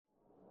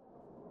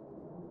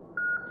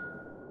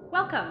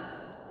Welcome,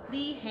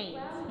 Lee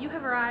Haynes. You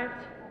have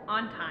arrived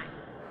on time.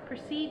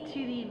 Proceed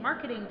to the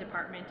marketing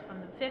department on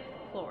the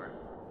 5th floor.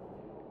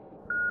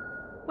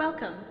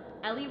 Welcome,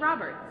 Ellie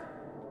Roberts.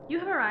 You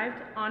have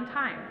arrived on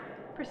time.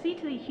 Proceed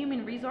to the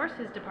human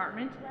resources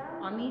department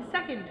on the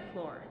 2nd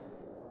floor.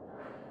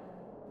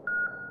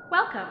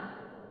 Welcome,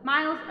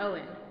 Miles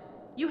Owen.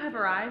 You have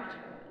arrived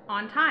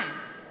on time.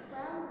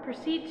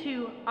 Proceed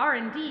to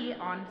R&D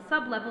on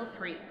sub-level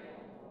 3.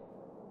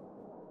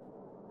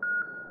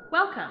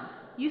 Welcome,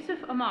 Yusuf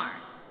Omar.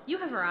 You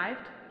have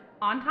arrived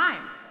on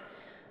time.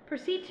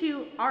 Proceed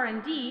to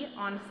R&D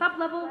on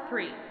sub-level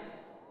 3.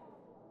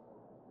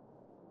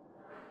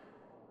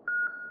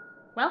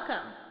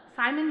 Welcome,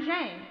 Simon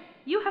Zhang.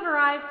 You have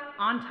arrived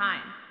on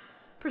time.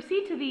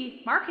 Proceed to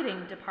the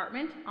marketing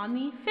department on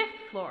the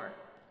 5th floor.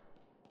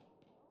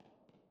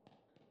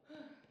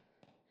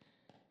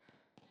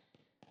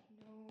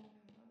 No,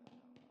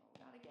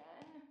 not again.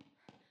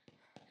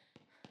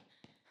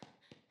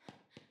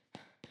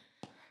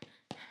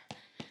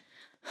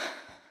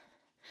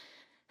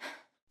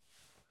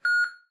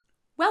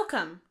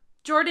 Welcome,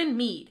 Jordan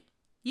Mead.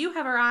 You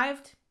have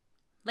arrived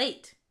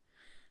late.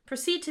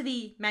 Proceed to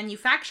the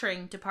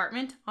manufacturing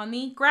department on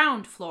the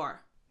ground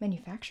floor.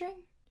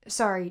 Manufacturing?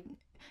 Sorry.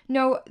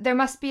 No, there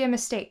must be a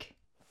mistake.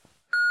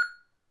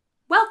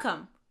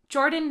 Welcome,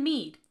 Jordan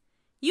Mead.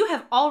 You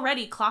have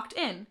already clocked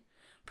in.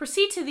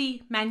 Proceed to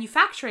the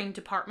manufacturing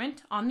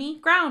department on the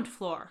ground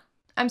floor.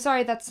 I'm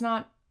sorry, that's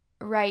not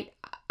right.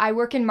 I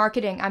work in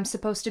marketing. I'm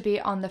supposed to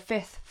be on the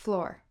 5th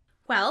floor.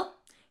 Well,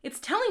 it's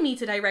telling me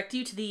to direct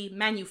you to the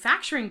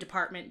manufacturing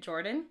department,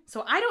 Jordan,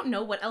 so I don't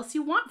know what else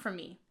you want from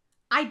me.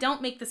 I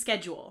don't make the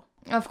schedule.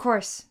 Of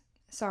course.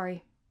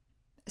 Sorry.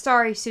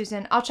 Sorry,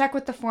 Susan. I'll check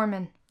with the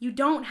foreman. You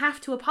don't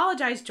have to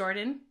apologize,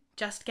 Jordan.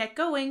 Just get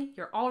going.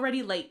 You're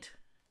already late.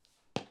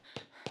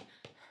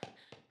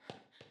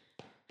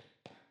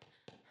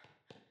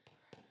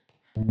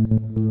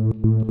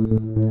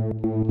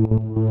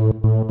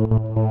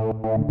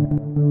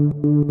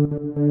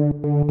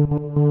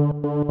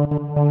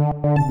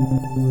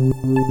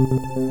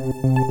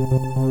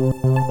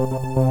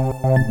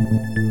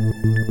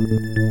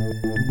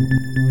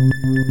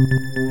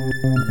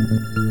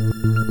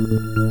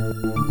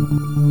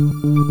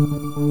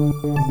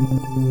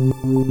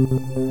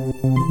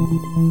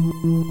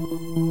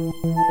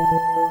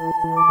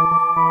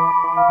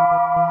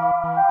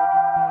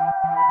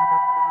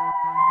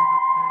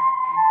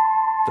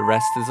 The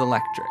Rest is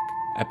Electric,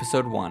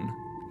 Episode 1,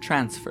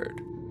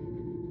 Transferred.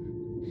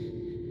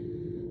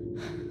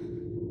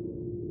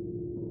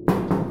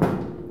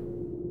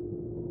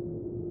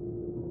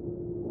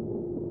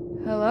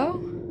 Hello?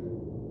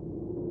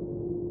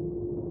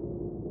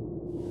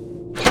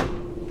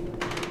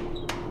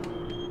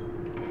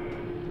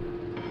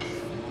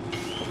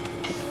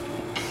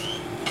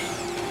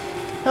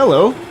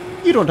 Hello.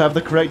 You don't have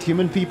the correct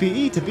human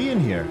PPE to be in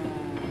here.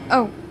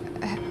 Oh,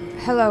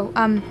 hello.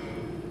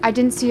 I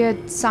didn't see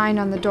a sign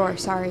on the door,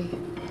 sorry.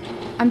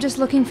 I'm just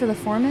looking for the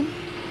foreman.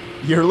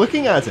 You're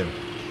looking at him.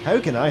 How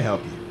can I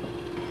help you?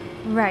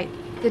 Right.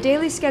 The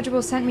daily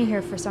schedule sent me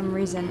here for some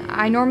reason.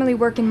 I normally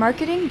work in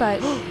marketing, but...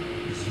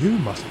 You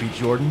must be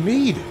Jordan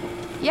Mead.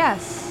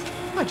 Yes.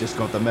 I just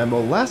got the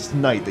memo last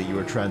night that you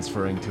were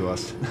transferring to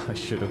us. I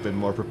should have been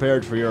more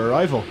prepared for your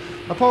arrival.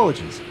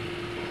 Apologies.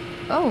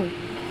 Oh.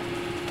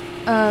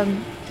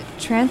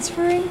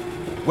 Transferring?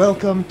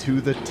 Welcome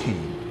to the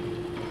team.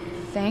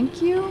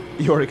 Thank you?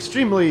 Your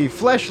extremely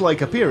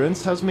flesh-like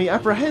appearance has me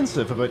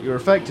apprehensive about your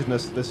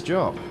effectiveness at this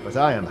job, but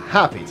I am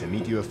happy to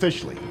meet you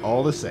officially,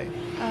 all the same.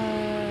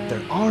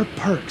 There are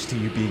perks to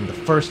you being the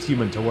first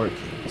human to work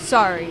here.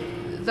 Sorry,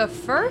 the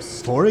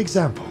first? For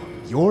example,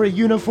 your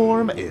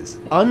uniform is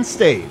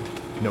unstained.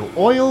 No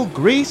oil,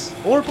 grease,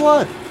 or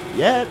blood.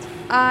 Yet.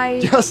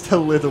 Just a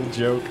little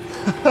joke.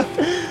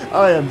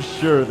 I am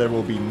sure there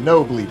will be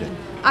no bleeding.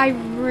 I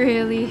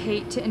really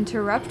hate to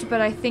interrupt,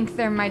 but I think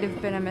there might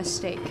have been a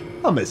mistake.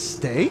 A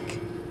mistake?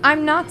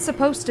 I'm not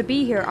supposed to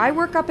be here. I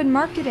work up in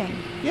marketing.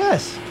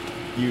 Yes,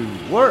 you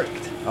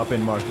worked up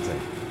in marketing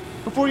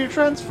before your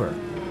transfer.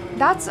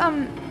 That's,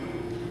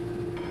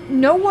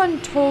 no one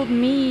told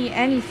me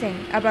anything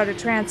about a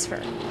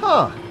transfer.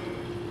 Huh.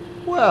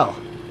 Well,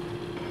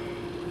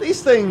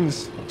 these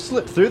things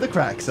slip through the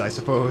cracks, I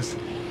suppose.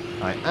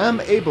 I am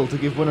able to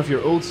give one of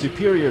your old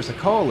superiors a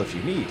call if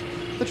you need.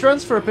 The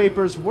transfer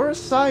papers were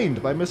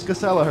signed by Miss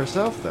Casella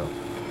herself, though.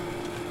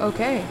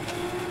 Okay.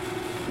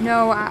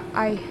 No,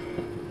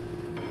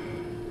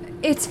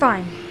 It's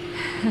fine.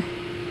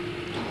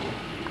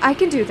 I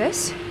can do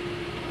this.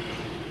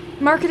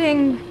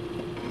 Marketing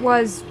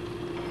was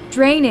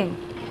draining.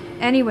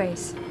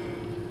 Anyways.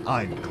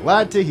 I'm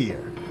glad to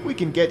hear. We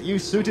can get you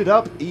suited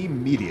up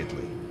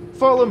immediately.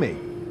 Follow me.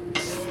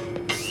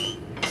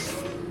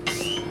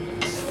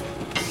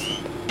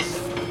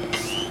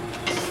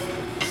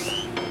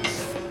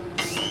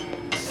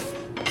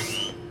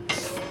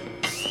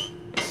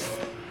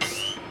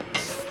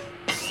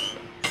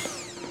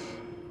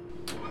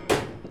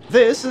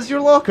 This is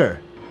your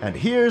locker, and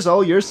here's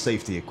all your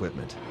safety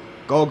equipment.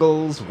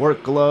 Goggles,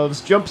 work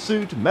gloves,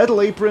 jumpsuit,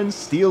 metal aprons,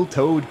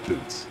 steel-toed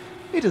boots.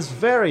 It is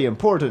very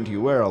important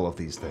you wear all of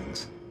these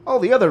things. All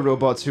the other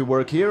robots who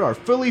work here are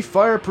fully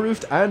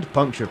fireproofed and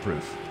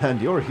puncture-proof, and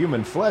your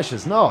human flesh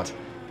is not.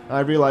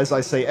 I realize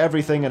I say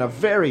everything in a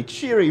very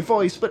cheery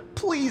voice, but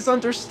please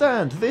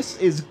understand, this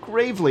is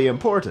gravely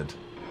important.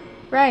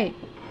 Right.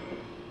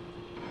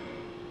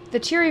 The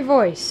cheery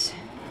voice.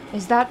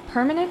 Is that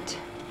permanent?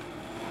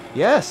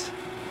 Yes,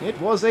 it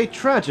was a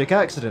tragic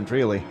accident,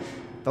 really.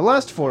 The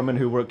last foreman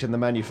who worked in the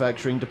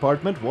manufacturing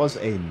department was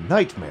a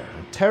nightmare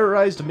and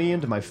terrorized me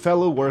and my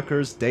fellow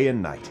workers day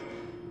and night.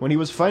 When he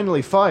was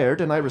finally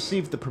fired and I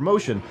received the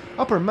promotion,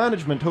 upper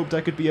management hoped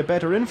I could be a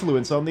better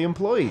influence on the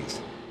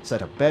employees,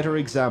 set a better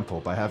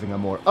example by having a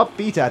more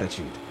upbeat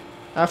attitude.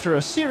 After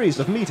a series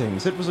of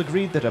meetings, it was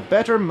agreed that a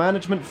better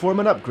management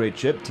foreman upgrade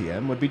chip,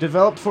 TM, would be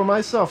developed for my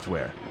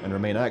software and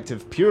remain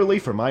active purely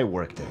for my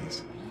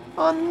workdays.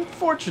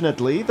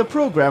 Unfortunately, the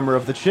programmer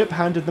of the chip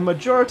handed the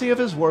majority of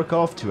his work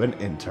off to an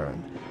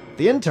intern.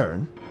 The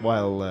intern,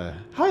 while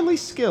highly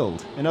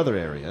skilled in other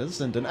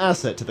areas and an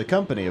asset to the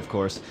company, of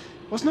course,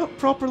 was not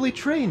properly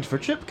trained for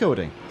chip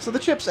coding, so the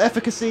chip's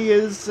efficacy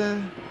is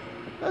a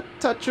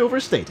touch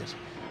overstated.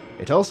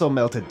 It also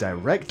melted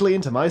directly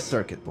into my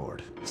circuit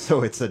board,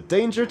 so it's a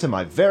danger to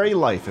my very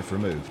life if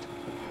removed.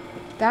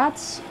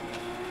 That's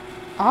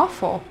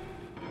awful.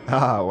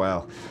 Ah,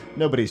 well,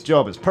 nobody's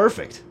job is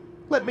perfect.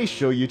 Let me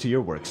show you to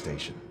your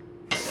workstation.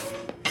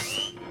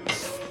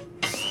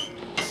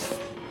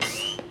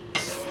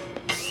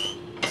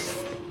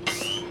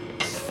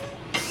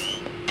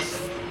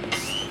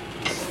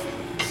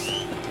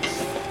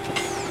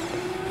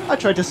 I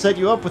tried to set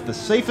you up with the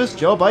safest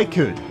job I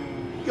could.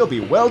 You'll be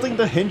welding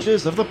the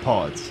hinges of the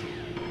pods.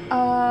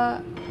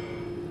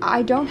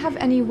 I don't have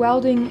any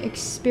welding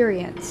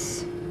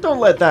experience.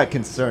 Don't let that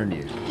concern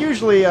you.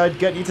 Usually I'd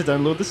get you to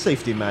download the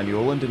safety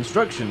manual and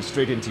instructions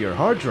straight into your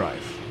hard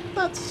drive.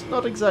 That's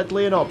not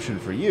exactly an option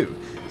for you,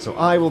 so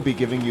I will be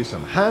giving you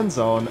some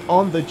hands-on,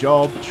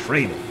 on-the-job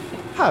training.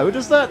 How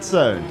does that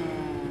sound?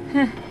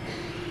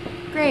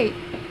 Great.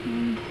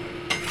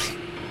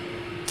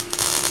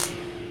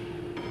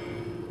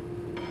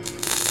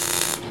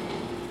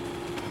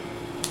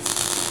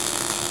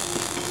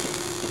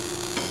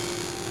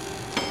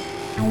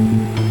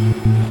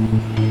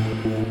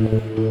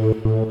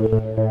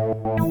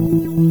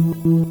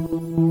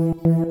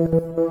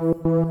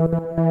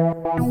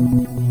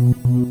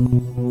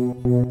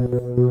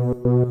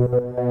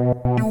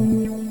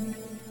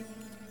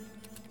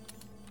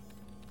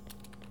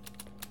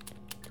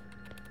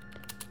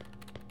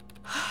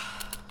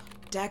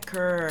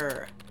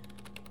 Decker.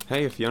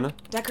 Hey, Fiona.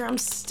 Decker, I'm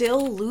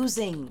still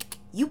losing.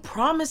 You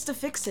promised to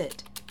fix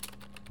it.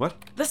 What?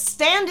 The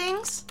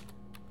standings!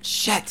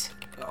 Shit!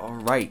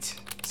 Alright.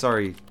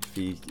 Sorry,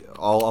 Fee.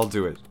 I'll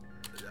do it.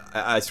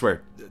 I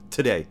swear.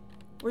 Today.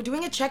 We're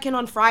doing a check-in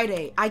on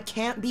Friday. I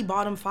can't be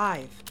bottom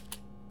 5.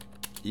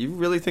 You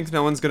really think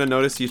no one's gonna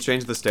notice you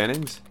changed the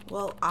standings?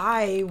 Well,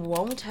 I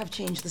won't have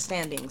changed the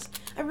standings.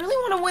 I really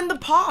want to win the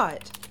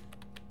pot.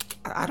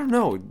 I don't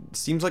know. It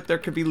seems like there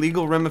could be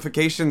legal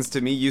ramifications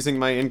to me using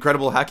my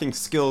incredible hacking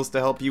skills to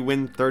help you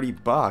win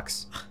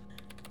 $30.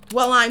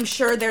 Well, I'm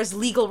sure there's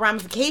legal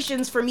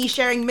ramifications for me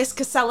sharing Miss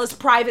Casella's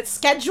private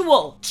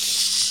schedule.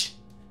 Shh!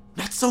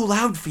 Not so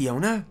loud,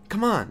 Fiona.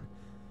 Come on.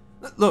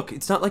 Look,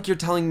 it's not like you're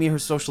telling me her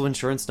social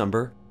insurance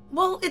number.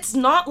 Well, it's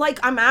not like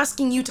I'm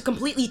asking you to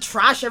completely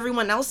trash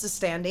everyone else's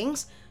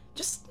standings.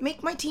 Just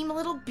make my team a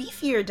little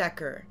beefier,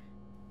 Decker.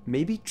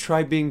 Maybe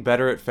try being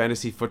better at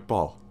fantasy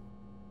football.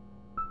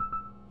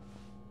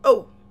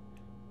 Oh,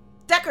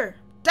 Decker!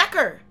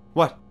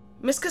 What?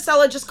 Miss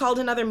Casella just called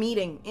another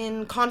meeting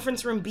in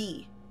conference room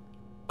B.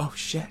 Oh,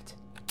 shit.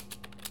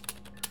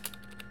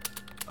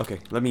 Okay,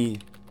 let me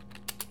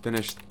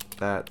finish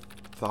that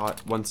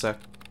thought. One sec.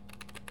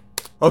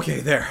 Okay,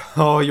 there.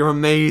 Oh, you're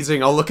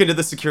amazing. I'll look into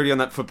the security on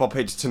that football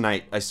page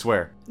tonight, I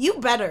swear. You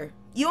better.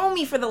 You owe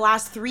me for the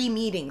last 3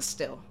 meetings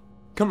still.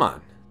 Come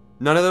on.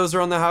 None of those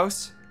are on the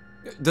house?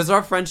 Does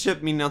our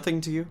friendship mean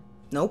nothing to you?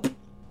 Nope.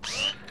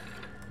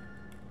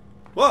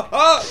 Whoa!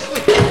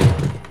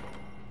 Oh!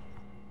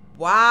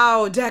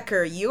 Wow,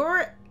 Decker,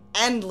 you're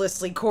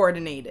endlessly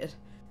coordinated.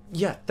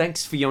 Yeah,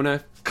 thanks,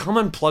 Fiona. Come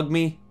unplug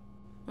me.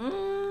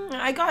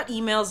 I got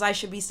emails I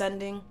should be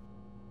sending.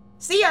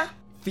 See ya.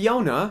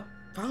 Fiona?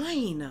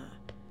 Fine.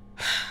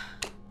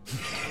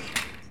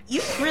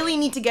 You really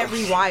need to get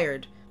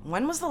rewired.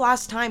 When was the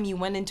last time you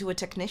went into a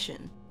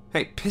technician?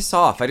 Hey, piss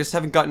off. I just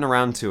haven't gotten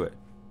around to it.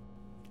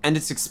 And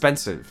it's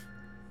expensive.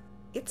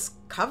 It's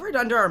covered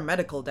under our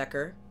medical,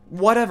 Decker.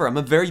 Whatever, I'm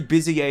a very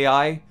busy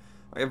AI.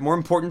 I have more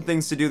important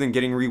things to do than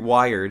getting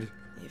rewired.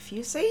 If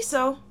you say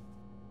so.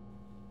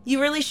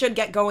 You really should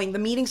get going. The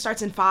meeting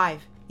starts in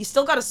 5. You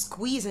still gotta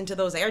squeeze into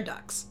those air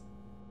ducts.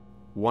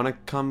 Wanna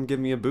come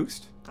give me a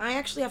boost? I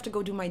actually have to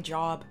go do my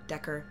job,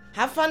 Decker.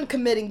 Have fun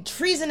committing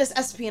treasonous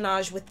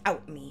espionage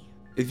without me.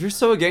 If you're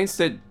so against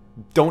it,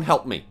 don't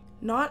help me.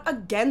 Not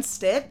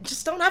against it,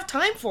 just don't have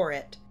time for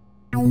it.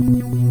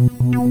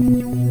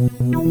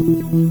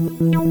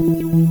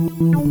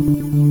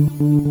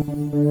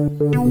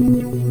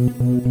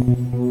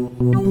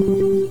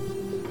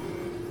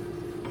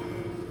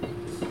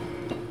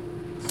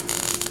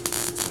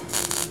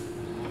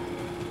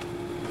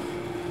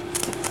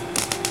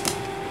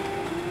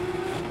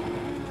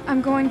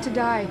 I'm going to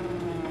die.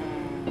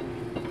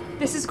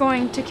 This is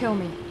going to kill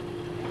me.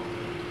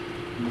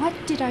 What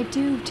did I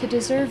do to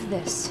deserve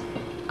this?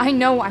 I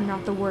know I'm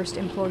not the worst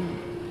employee.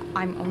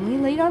 I'm only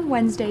late on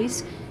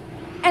Wednesdays,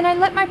 and I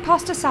let my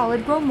pasta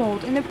salad grow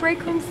mold in the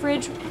break room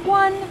fridge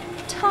one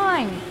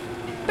time.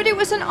 But it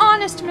was an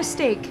honest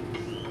mistake.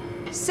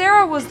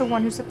 Sarah was the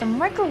one who set the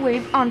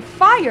microwave on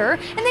fire,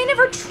 and they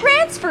never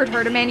transferred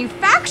her to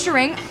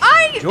manufacturing.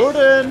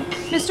 Jordan!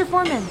 Mr.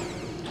 Foreman,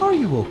 Are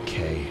you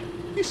okay?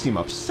 You seem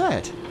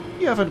upset.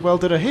 You haven't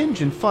welded a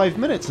hinge in 5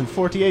 minutes and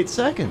 48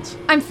 seconds.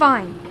 I'm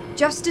fine.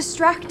 Just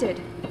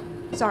distracted.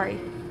 Sorry.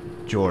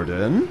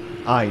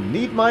 Jordan, I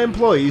need my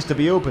employees to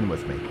be open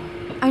with me.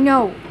 I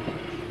know.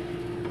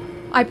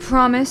 I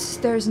promise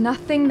there's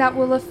nothing that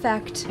will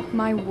affect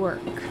my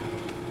work.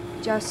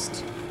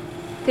 Just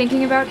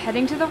thinking about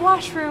heading to the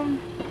washroom.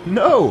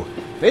 No!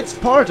 It's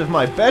part of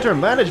my Better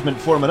Management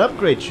Foreman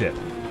upgrade ship.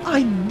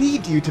 I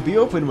need you to be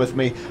open with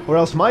me, or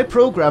else my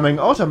programming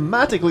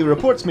automatically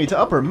reports me to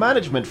upper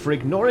management for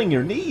ignoring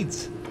your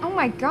needs. Oh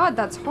my god,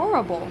 that's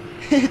horrible.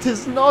 It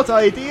is not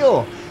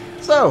ideal.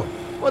 So,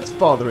 what's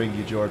bothering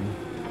you, Jordan?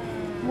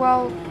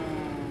 Well,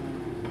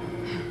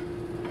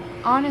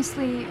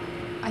 honestly,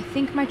 I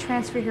think my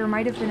transfer here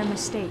might have been a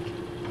mistake.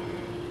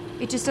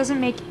 It just doesn't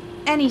make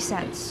any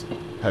sense.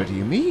 How do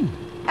you mean?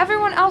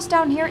 Everyone else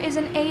down here is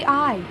an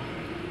AI.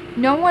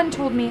 No one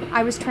told me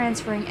I was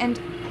transferring, and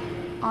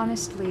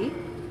honestly,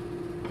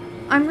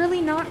 I'm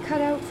really not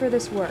cut out for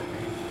this work.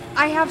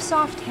 I have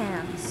soft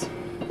hands.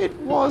 It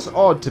was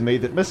odd to me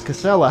that Miss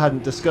Casella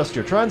hadn't discussed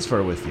your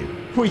transfer with you.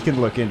 We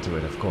can look into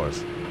it, of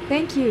course.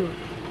 Thank you.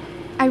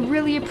 I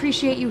really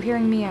appreciate you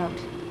hearing me out.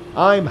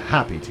 I'm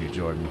happy to,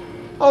 Jordan.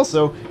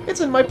 Also,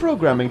 it's in my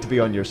programming to be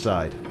on your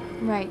side.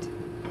 Right.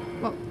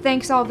 Well,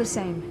 thanks all the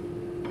same.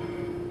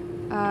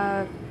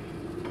 I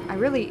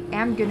really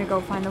am gonna go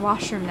find the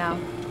washroom now.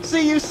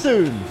 See you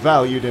soon,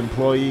 valued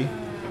employee.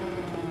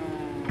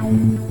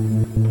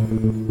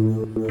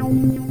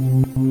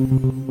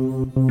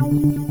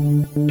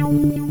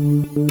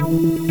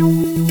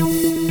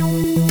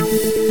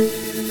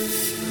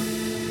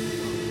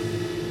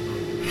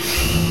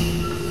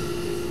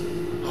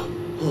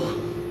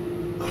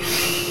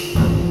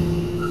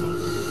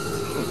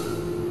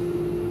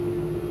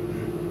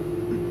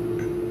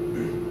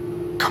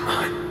 Come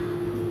on.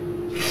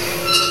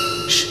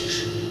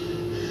 Shh.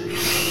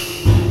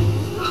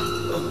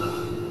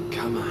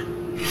 Come on.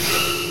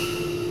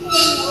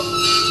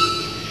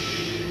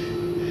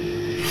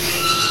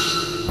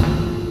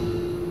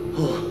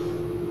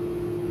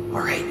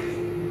 All right.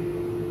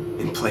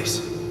 In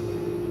place.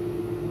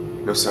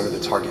 No sign of the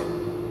target.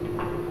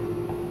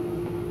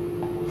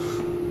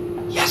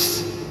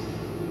 Yes!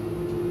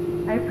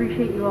 I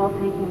appreciate you all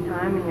taking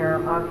time in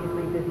your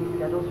obviously busy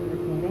schedules for this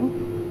meeting.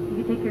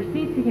 You can take your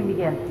seats, you can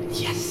begin.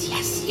 Yes.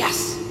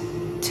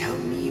 Tell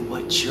me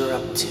what you're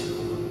up to.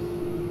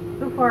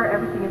 So far,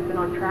 everything has been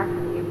on track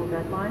for the April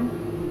deadline.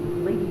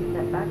 The lady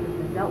setback has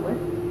been dealt with.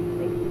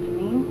 Thanks to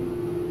Janine.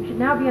 We should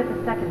now be at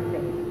the second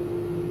stage.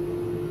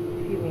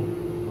 Excuse me,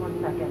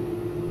 1 second.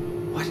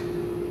 What?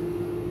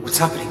 What's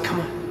happening?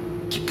 Come on.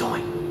 Keep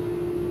going.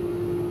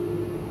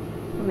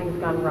 Something's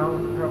gone wrong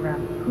with the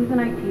program. Who's in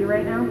IT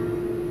right now?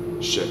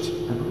 Shit.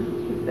 I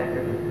believe she's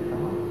better than her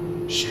dog.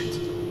 Shit.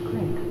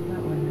 Great,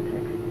 that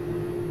lunatic.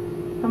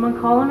 Someone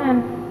call him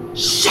in.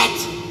 Shit!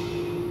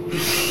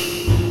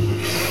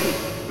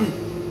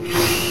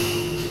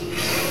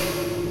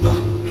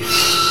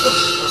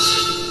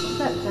 What's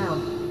that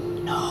sound?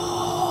 No.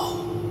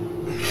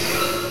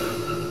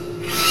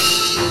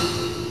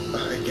 I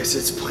guess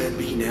it's plan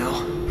B now.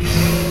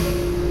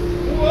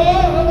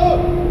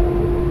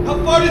 Whoa! How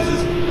far does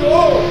this go?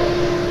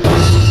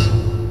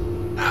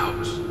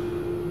 Ouch.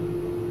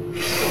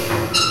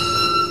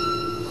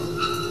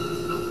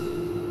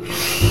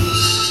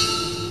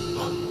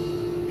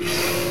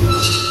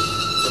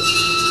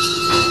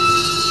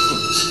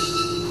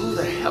 Who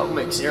the hell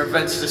makes air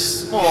vents this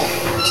small?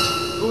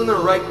 Who in their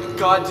right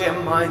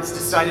goddamn minds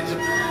decided to...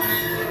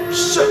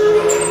 Shit!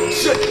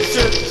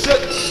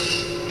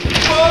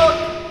 Fuck!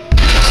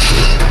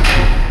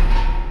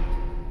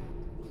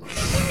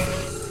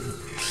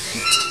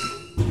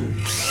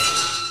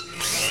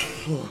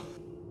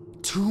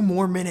 2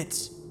 more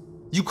minutes.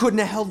 You couldn't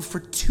have held for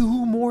 2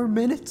 more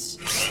minutes?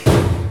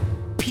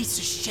 Piece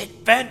of shit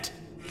vent.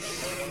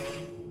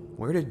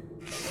 Where did...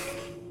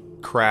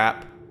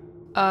 Crap.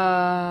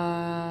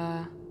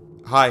 Hi.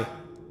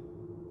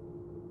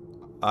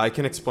 I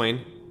can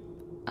explain.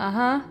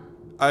 Uh-huh.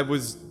 I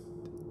was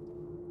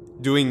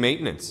doing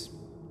maintenance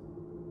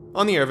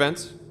on the air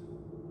vents.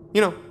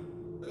 You know,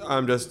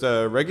 I'm just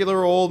a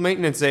regular old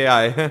maintenance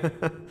AI.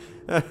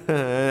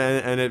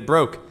 and it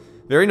broke.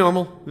 Very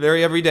normal,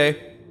 very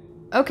everyday.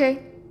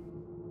 Okay.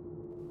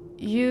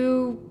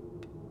 You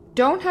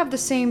don't have the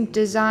same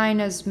design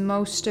as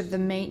most of the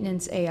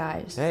maintenance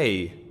AIs.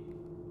 Hey,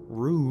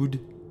 rude.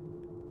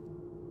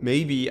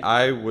 Maybe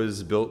I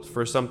was built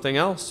for something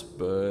else,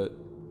 but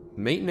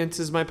maintenance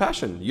is my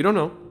passion. You don't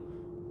know.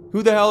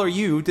 Who the hell are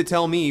you to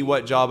tell me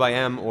what job I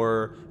am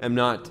or am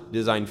not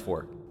designed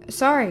for?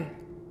 Sorry.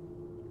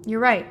 You're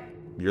right.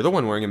 You're the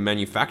one wearing a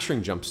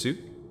manufacturing jumpsuit.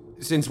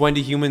 Since when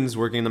do humans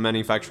work in the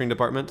manufacturing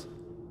department?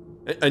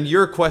 And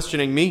you're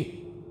questioning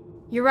me.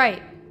 You're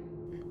right.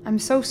 I'm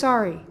so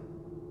sorry.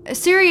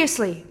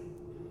 Seriously.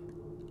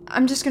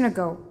 I'm just gonna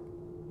go.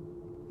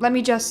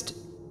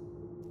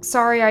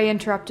 Sorry I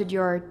interrupted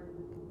your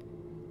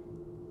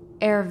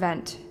air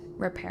vent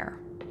repair.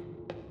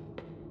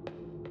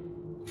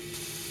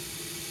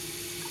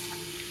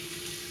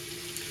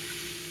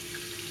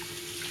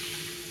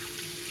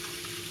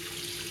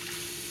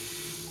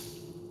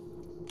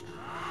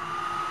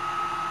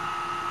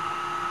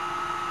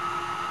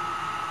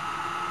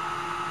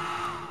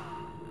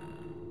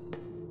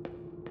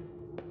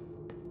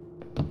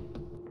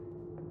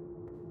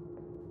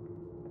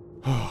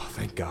 Oh,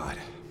 thank God.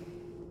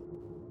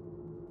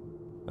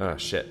 Oh,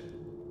 shit.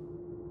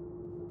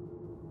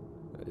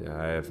 Yeah,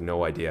 I have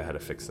no idea how to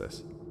fix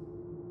this.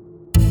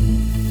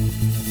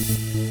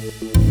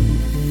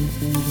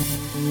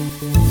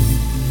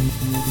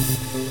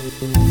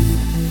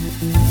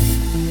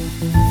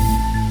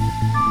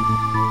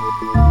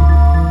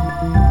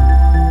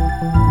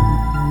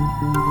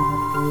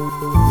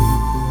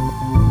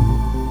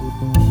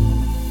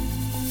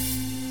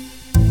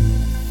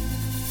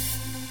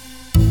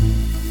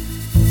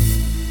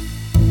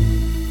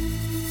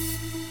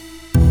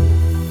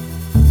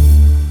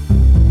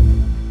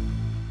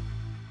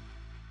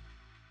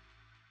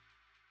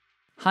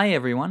 Hi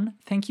everyone,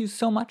 thank you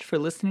so much for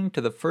listening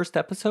to the first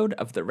episode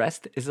of The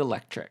Rest is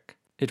Electric.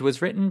 It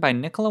was written by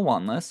Nicola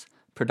Wanless,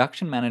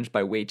 production managed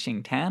by Wei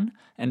Ching Tan,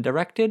 and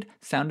directed,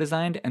 sound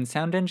designed, and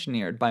sound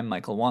engineered by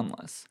Michael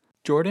Wanless.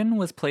 Jordan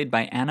was played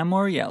by Anna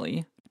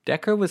Morielli,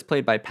 Decker was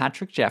played by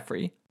Patrick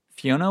Jeffrey,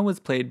 Fiona was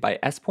played by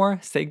Espoir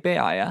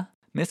Segbeaya,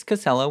 Miss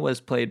Casella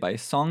was played by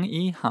Song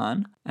Yi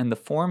Han, and the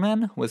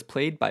foreman was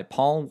played by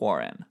Paul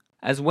Warren.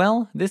 As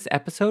well, this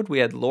episode we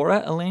had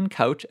Laura Elaine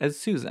Couch as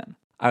Susan.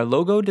 Our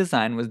logo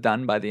design was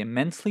done by the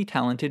immensely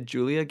talented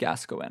Julia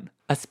Gascoigne.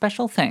 A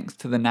special thanks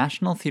to the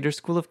National Theatre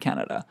School of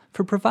Canada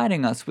for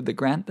providing us with the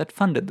grant that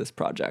funded this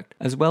project,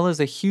 as well as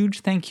a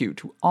huge thank you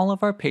to all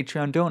of our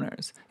Patreon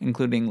donors,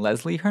 including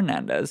Leslie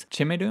Hernandez,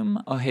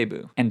 Chimedum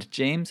Ohebu, and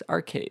James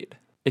Arcade.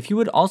 If you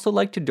would also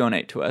like to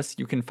donate to us,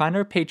 you can find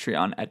our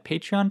Patreon at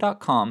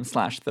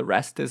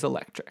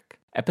patreon.com/therestiselectric.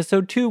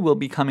 Episode 2 will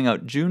be coming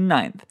out June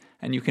 9th,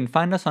 and you can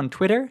find us on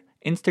Twitter,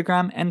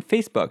 Instagram, and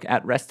Facebook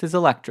at Rest is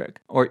Electric,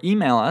 or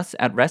email us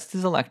at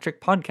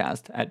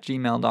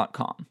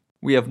restiselectricpodcast@gmail.com.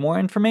 We have more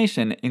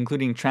information,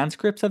 including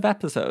transcripts of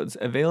episodes,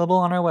 available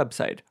on our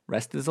website,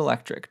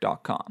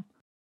 restiselectric.com.